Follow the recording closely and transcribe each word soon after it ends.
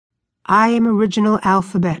I am original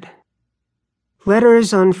alphabet.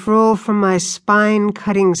 Letters unfurl from my spine,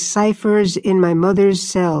 cutting ciphers in my mother's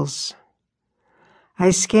cells.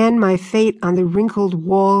 I scan my fate on the wrinkled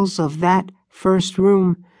walls of that first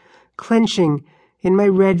room, clenching in my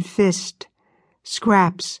red fist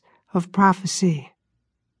scraps of prophecy.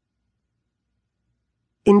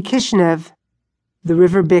 In Kishinev, the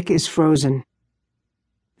river Bik is frozen.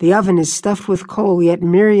 The oven is stuffed with coal, yet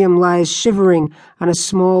Miriam lies shivering on a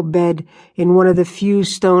small bed in one of the few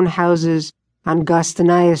stone houses on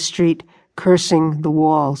Gastanaya Street, cursing the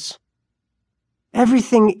walls.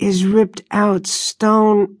 Everything is ripped out,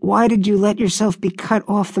 stone. Why did you let yourself be cut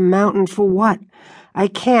off the mountain? For what? I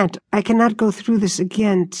cannot go through this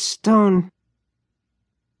again, stone.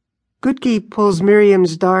 Gutki pulls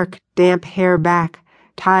Miriam's dark, damp hair back,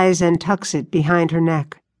 ties and tucks it behind her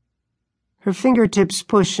neck. Her fingertips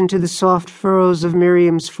push into the soft furrows of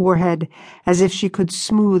Miriam's forehead as if she could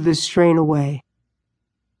smooth the strain away.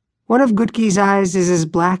 One of Gutki's eyes is as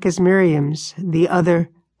black as Miriam's, the other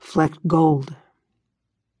flecked gold.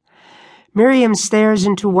 Miriam stares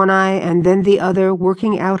into one eye and then the other,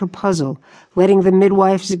 working out a puzzle, letting the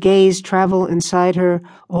midwife's gaze travel inside her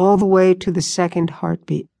all the way to the second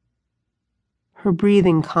heartbeat. Her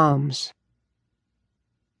breathing calms.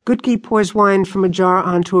 Gutki pours wine from a jar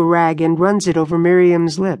onto a rag and runs it over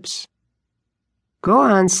Miriam's lips. Go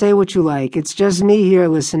on, say what you like. It's just me here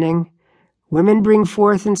listening. Women bring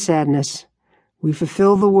forth in sadness. We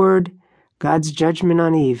fulfill the word, God's judgment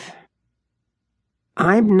on Eve.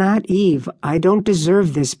 I'm not Eve. I don't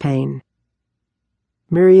deserve this pain.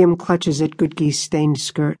 Miriam clutches at Gutki's stained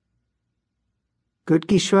skirt.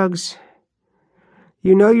 Gutki shrugs.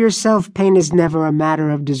 You know yourself pain is never a matter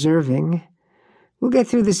of deserving. We'll get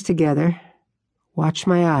through this together. Watch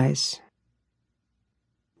my eyes.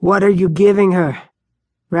 What are you giving her?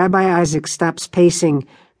 Rabbi Isaac stops pacing,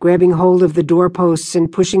 grabbing hold of the doorposts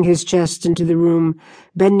and pushing his chest into the room,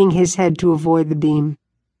 bending his head to avoid the beam.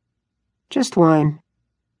 Just wine.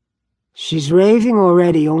 She's raving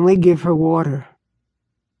already. Only give her water.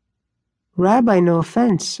 Rabbi, no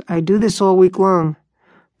offense. I do this all week long.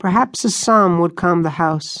 Perhaps a psalm would calm the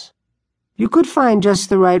house. You could find just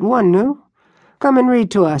the right one, no? Come and read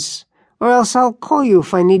to us, or else I'll call you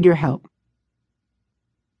if I need your help.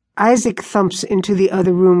 Isaac thumps into the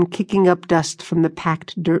other room, kicking up dust from the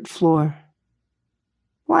packed dirt floor.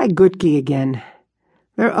 Why Gutki again?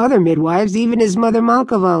 There are other midwives, even his mother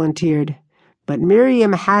Malka volunteered. But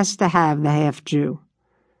Miriam has to have the half-Jew.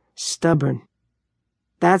 Stubborn.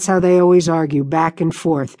 That's how they always argue, back and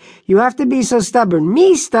forth. You have to be so stubborn.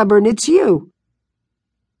 Me stubborn, it's you.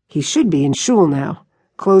 He should be in shul now,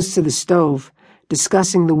 close to the stove,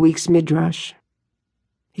 discussing the week's midrash.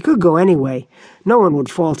 He could go anyway. No one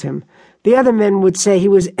would fault him. The other men would say he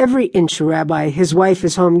was every inch a rabbi. His wife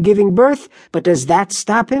is home giving birth, but does that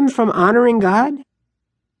stop him from honoring God?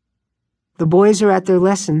 The boys are at their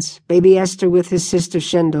lessons, baby Esther with his sister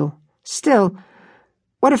Shendel. Still,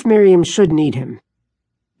 what if Miriam should need him?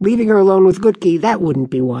 Leaving her alone with Gutki, that wouldn't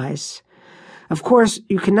be wise. Of course,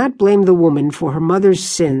 you cannot blame the woman for her mother's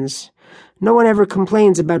sins. No one ever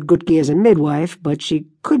complains about Gutki as a midwife, but she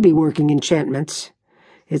could be working enchantments.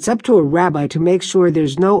 It's up to a rabbi to make sure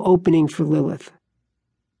there's no opening for Lilith.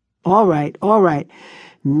 All right.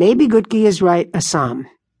 Maybe Gutki is right, a psalm.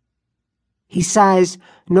 He sighs,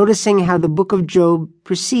 noticing how the book of Job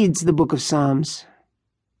precedes the book of Psalms.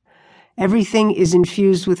 Everything is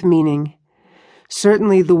infused with meaning,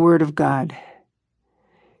 certainly the word of God.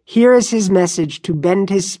 Here is his message to bend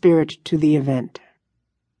his spirit to the event.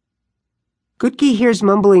 Gutki hears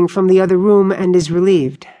mumbling from the other room and is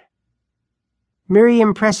relieved.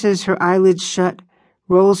 Miriam presses her eyelids shut,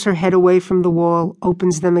 rolls her head away from the wall,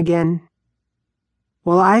 opens them again.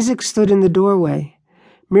 While Isaac stood in the doorway,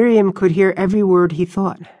 Miriam could hear every word he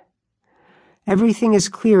thought. Everything is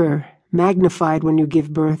clearer, magnified when you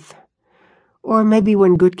give birth. Or maybe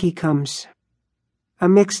when Gutki comes. A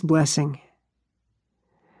mixed blessing.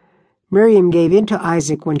 Miriam gave in to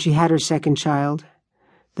Isaac when she had her second child.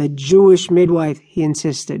 The Jewish midwife, he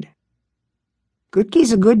insisted.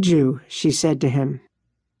 Gutki's a good Jew, she said to him.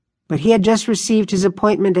 But he had just received his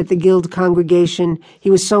appointment at the guild congregation. He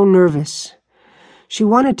was so nervous. She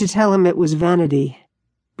wanted to tell him it was vanity,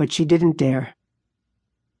 but she didn't dare.